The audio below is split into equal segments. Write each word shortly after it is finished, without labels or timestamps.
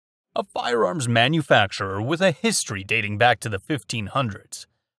A firearms manufacturer with a history dating back to the 1500s,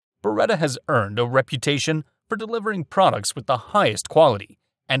 Beretta has earned a reputation for delivering products with the highest quality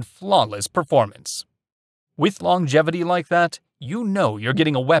and flawless performance. With longevity like that, you know you're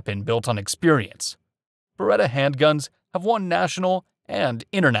getting a weapon built on experience. Beretta handguns have won national and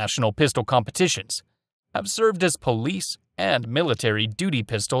international pistol competitions, have served as police and military duty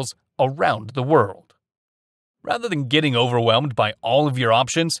pistols around the world. Rather than getting overwhelmed by all of your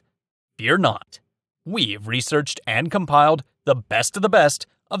options, fear not. We've researched and compiled the best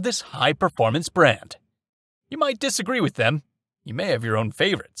of this high-performance brand. You might disagree with them, you may have your own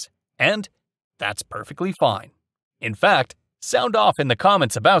favorites, and that's perfectly fine. In fact, sound off in the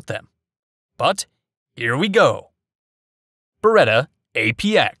comments about them. But here we go. Beretta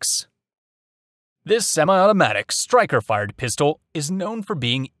APX. This semi-automatic striker-fired pistol is known for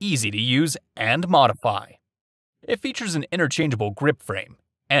being easy to use and modify. It features an interchangeable grip frame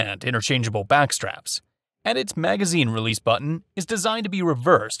and interchangeable backstraps, and its magazine release button is designed to be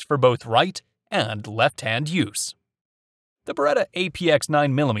reversed for both right and left-hand use. The Beretta APX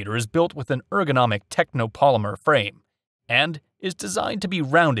 9mm is built with an ergonomic technopolymer frame and is designed to be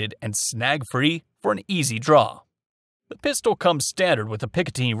rounded and snag-free for an easy draw. The pistol comes standard with a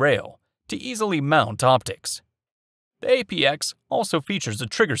Picatinny rail to easily mount optics. The APX also features a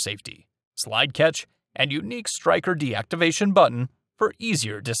trigger safety, slide catch, and unique striker deactivation button for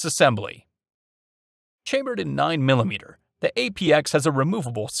easier disassembly. Chambered in 9mm, the APX has a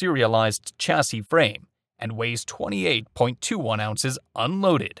removable serialized chassis frame and weighs 28.21 ounces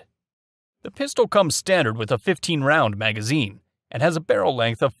unloaded. The pistol comes standard with a 15-round magazine and has a barrel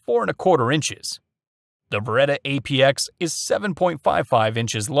length of 4¼ inches. The Beretta APX is 7.55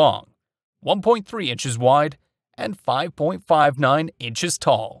 inches long, 1.3 inches wide, and 5.59 inches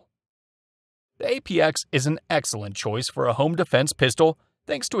tall. The APX is an excellent choice for a home defense pistol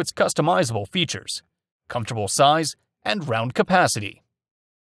thanks to its customizable features, comfortable size, and round capacity.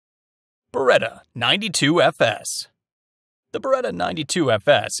 Beretta 92FS. The Beretta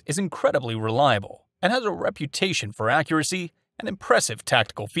 92FS is incredibly reliable and has a reputation for accuracy and impressive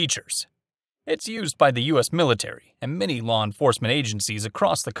tactical features. It's used by the U.S. military and many law enforcement agencies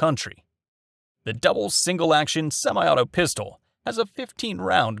across the country. The double single-action semi-auto pistol has a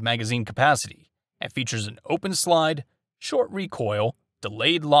 15-round magazine capacity and features an open slide, short recoil,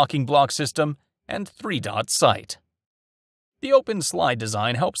 delayed locking block system, and 3-dot sight. The open slide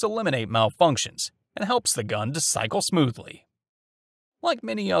design helps eliminate malfunctions and helps the gun to cycle smoothly. Like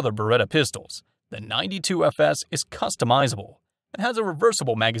many other Beretta pistols, the 92FS is customizable and has a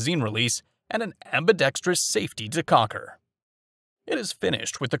reversible magazine release and an ambidextrous safety decocker. It is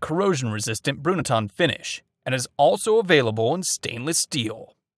finished with a corrosion-resistant Brunaton finish and is also available in stainless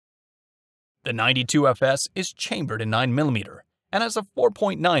steel. The 92FS is chambered in 9mm and has a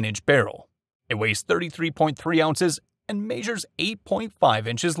 4.9-inch barrel. It weighs 33.3 ounces and measures 8.5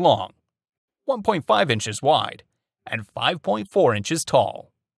 inches long, 1.5 inches wide, and 5.4 inches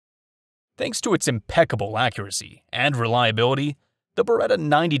tall. Thanks to its impeccable accuracy and reliability, the Beretta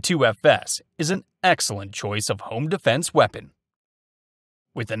 92FS is an excellent choice of home defense weapon.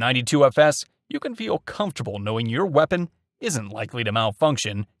 With the 92FS, you can feel comfortable knowing your weapon isn't likely to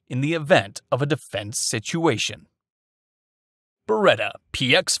malfunction in the event of a defense situation. Beretta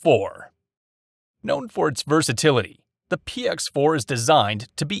PX4. Known for its versatility, the PX4 is designed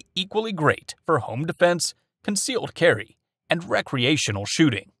to be equally great for home defense, concealed carry, and recreational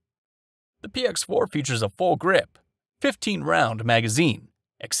shooting. The PX4 features a full grip, 15-round magazine,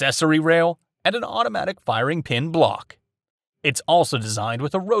 accessory rail, and an automatic firing pin block. It's also designed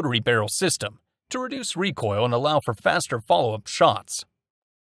with a rotary barrel system to reduce recoil and allow for faster follow-up shots.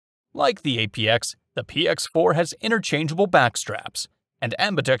 Like the APX, the PX4 has interchangeable backstraps, and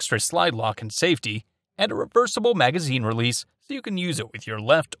ambidextrous slide lock and safety, and a reversible magazine release so you can use it with your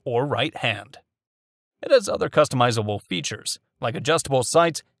left or right hand. It has other customizable features, like adjustable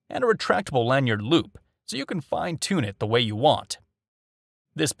sights and a retractable lanyard loop, so you can fine-tune it the way you want.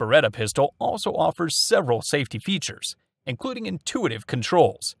 This Beretta pistol also offers several safety features, including intuitive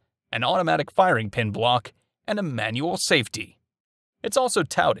controls, an automatic firing pin block, and a manual safety. It's also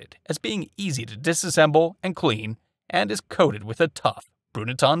touted as being easy to disassemble and clean, and is coated with a tough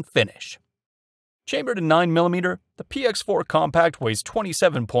Brunaton finish. Chambered in 9mm, the PX4 Compact weighs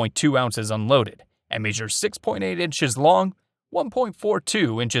 27.2 ounces unloaded and measures 6.8 inches long,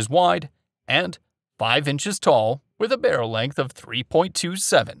 1.42 inches wide, and 5 inches tall with a barrel length of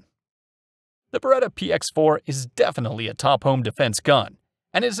 3.27. The Beretta PX4 is definitely a top home defense gun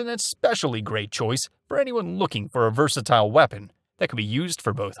and is an especially great choice for anyone looking for a versatile weapon that can be used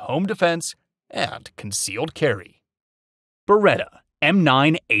for both home defense and concealed carry. Beretta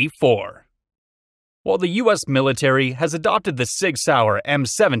M9A4. While the U.S. military has adopted the Sig Sauer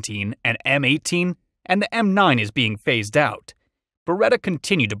M17 and M18, and the M9 is being phased out, Beretta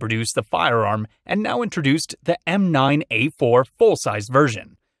continued to produce the firearm and now introduced the M9A4 full-size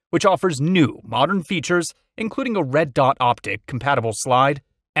version, which offers new, modern features including a red dot optic compatible slide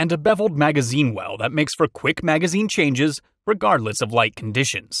and a beveled magazine well that makes for quick magazine changes regardless of light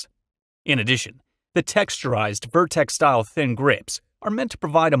conditions. In addition, the texturized Vertex-style thin grips are meant to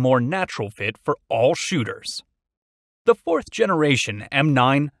provide a more natural fit for all shooters. The 4th generation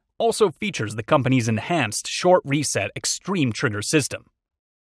M9 also features the company's enhanced short reset extreme trigger system.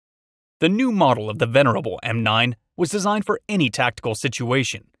 The new model of the venerable M9 was designed for any tactical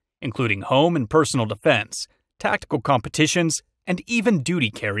situation, including home and personal defense, tactical competitions, and even duty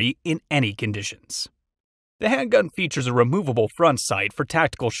carry in any conditions. The handgun features a removable front sight for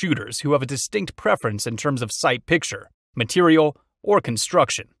tactical shooters who have a distinct preference in terms of sight picture, material, or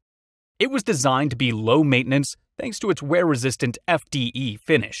construction. It was designed to be low maintenance thanks to its wear-resistant FDE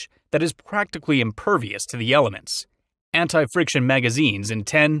finish that is practically impervious to the elements, anti-friction magazines in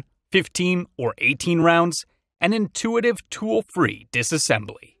 10, 15, or 18 rounds, and intuitive tool-free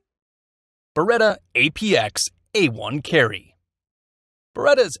disassembly. Beretta APX A1 Carry.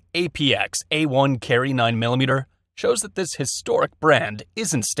 Beretta's APX A1 Carry 9mm shows that this historic brand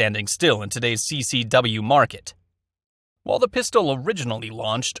isn't standing still in today's CCW market. While the pistol originally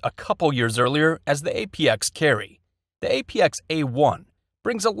launched a couple years earlier as the APX Carry, the APX A1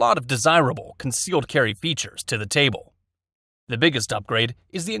 brings a lot of desirable concealed carry features to the table. The biggest upgrade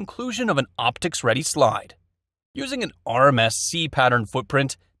is the inclusion of an optics-ready slide. Using an RMS C pattern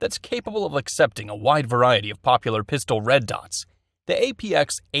footprint that's capable of accepting a wide variety of popular pistol red dots, the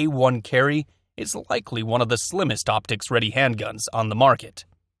APX A1 Carry is likely one of the slimmest optics-ready handguns on the market.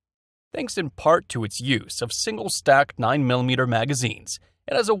 Thanks in part to its use of single-stack 9mm magazines,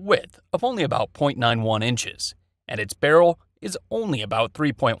 it has a width of only about 0.91 inches, and its barrel is only about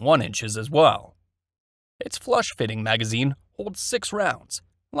 3.1 inches as well. Its flush-fitting magazine holds 6 rounds,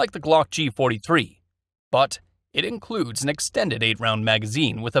 like the Glock G43, but it includes an extended 8-round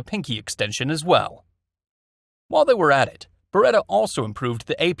magazine with a pinky extension as well. While they were at it, Beretta also improved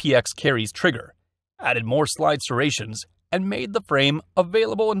the APX Carry's trigger, added more slide serrations, and made the frame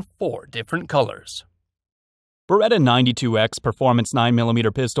available in 4 different colors. Beretta 92X Performance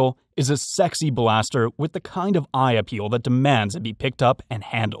 9mm pistol is a sexy blaster with the kind of eye appeal that demands it be picked up and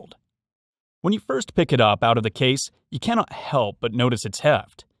handled. When you first pick it up out of the case, you cannot help but notice its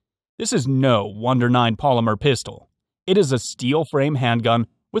heft. This is no Wonder 9 polymer pistol. It is a steel frame handgun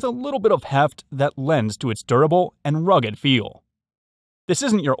with a little bit of heft that lends to its durable and rugged feel. This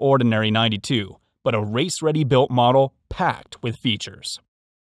isn't your ordinary 92, but a race-ready built model packed with features.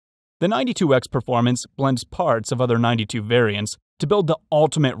 The 92X Performance blends parts of other 92 variants to build the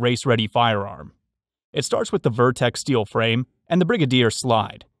ultimate race-ready firearm. It starts with the Vertex steel frame and the Brigadier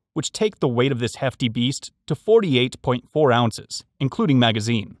slide, which take the weight of this hefty beast to 48.4 ounces, including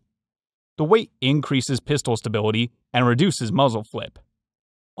magazine. The weight increases pistol stability and reduces muzzle flip.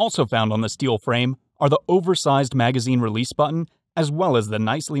 Also found on the steel frame are the oversized magazine release button as well as the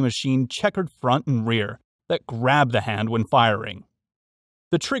nicely machined checkered front and rear that grab the hand when firing.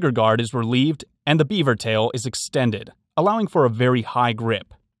 The trigger guard is relieved and the beaver tail is extended, allowing for a very high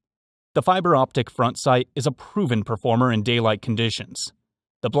grip. The fiber optic front sight is a proven performer in daylight conditions.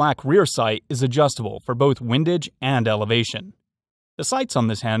 The black rear sight is adjustable for both windage and elevation. The sights on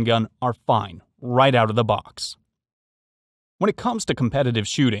this handgun are fine, right out of the box. When it comes to competitive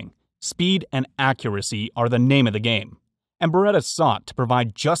shooting, speed and accuracy are the name of the game, and Beretta sought to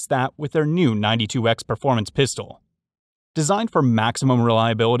provide just that with their new 92X Performance pistol. Designed for maximum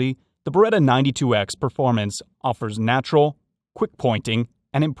reliability, the Beretta 92X Performance offers natural, quick pointing,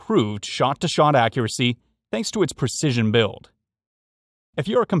 and improved shot-to-shot accuracy thanks to its precision build. If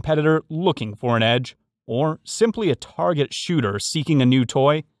you're a competitor looking for an edge, or simply a target shooter seeking a new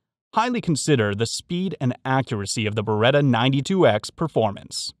toy, highly consider the speed and accuracy of the Beretta 92X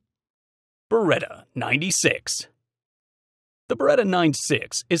Performance. Beretta 96. The Beretta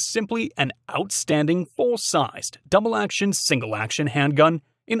 96 is simply an outstanding full-sized, double-action, single-action handgun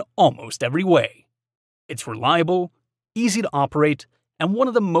in almost every way. It's reliable, easy to operate, and one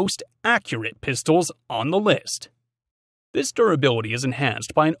of the most accurate pistols on the list. This durability is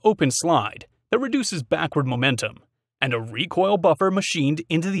enhanced by an open slide that reduces backward momentum, and a recoil buffer machined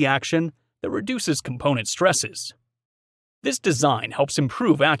into the action that reduces component stresses. This design helps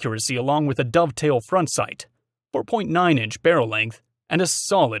improve accuracy along with a dovetail front sight, 4.9-inch barrel length, and a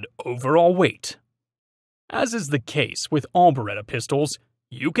solid overall weight. As is the case with all Beretta pistols,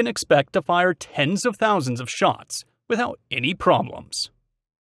 you can expect to fire tens of thousands of shots without any problems.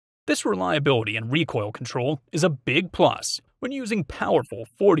 This reliability and recoil control is a big plus when using powerful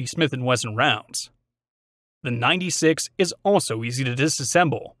 .40 Smith & Wesson rounds. The 96 is also easy to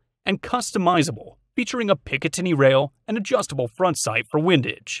disassemble and customizable, featuring a Picatinny rail and adjustable front sight for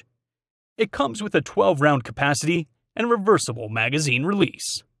windage. It comes with a 12-round capacity and reversible magazine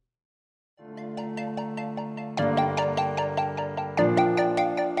release.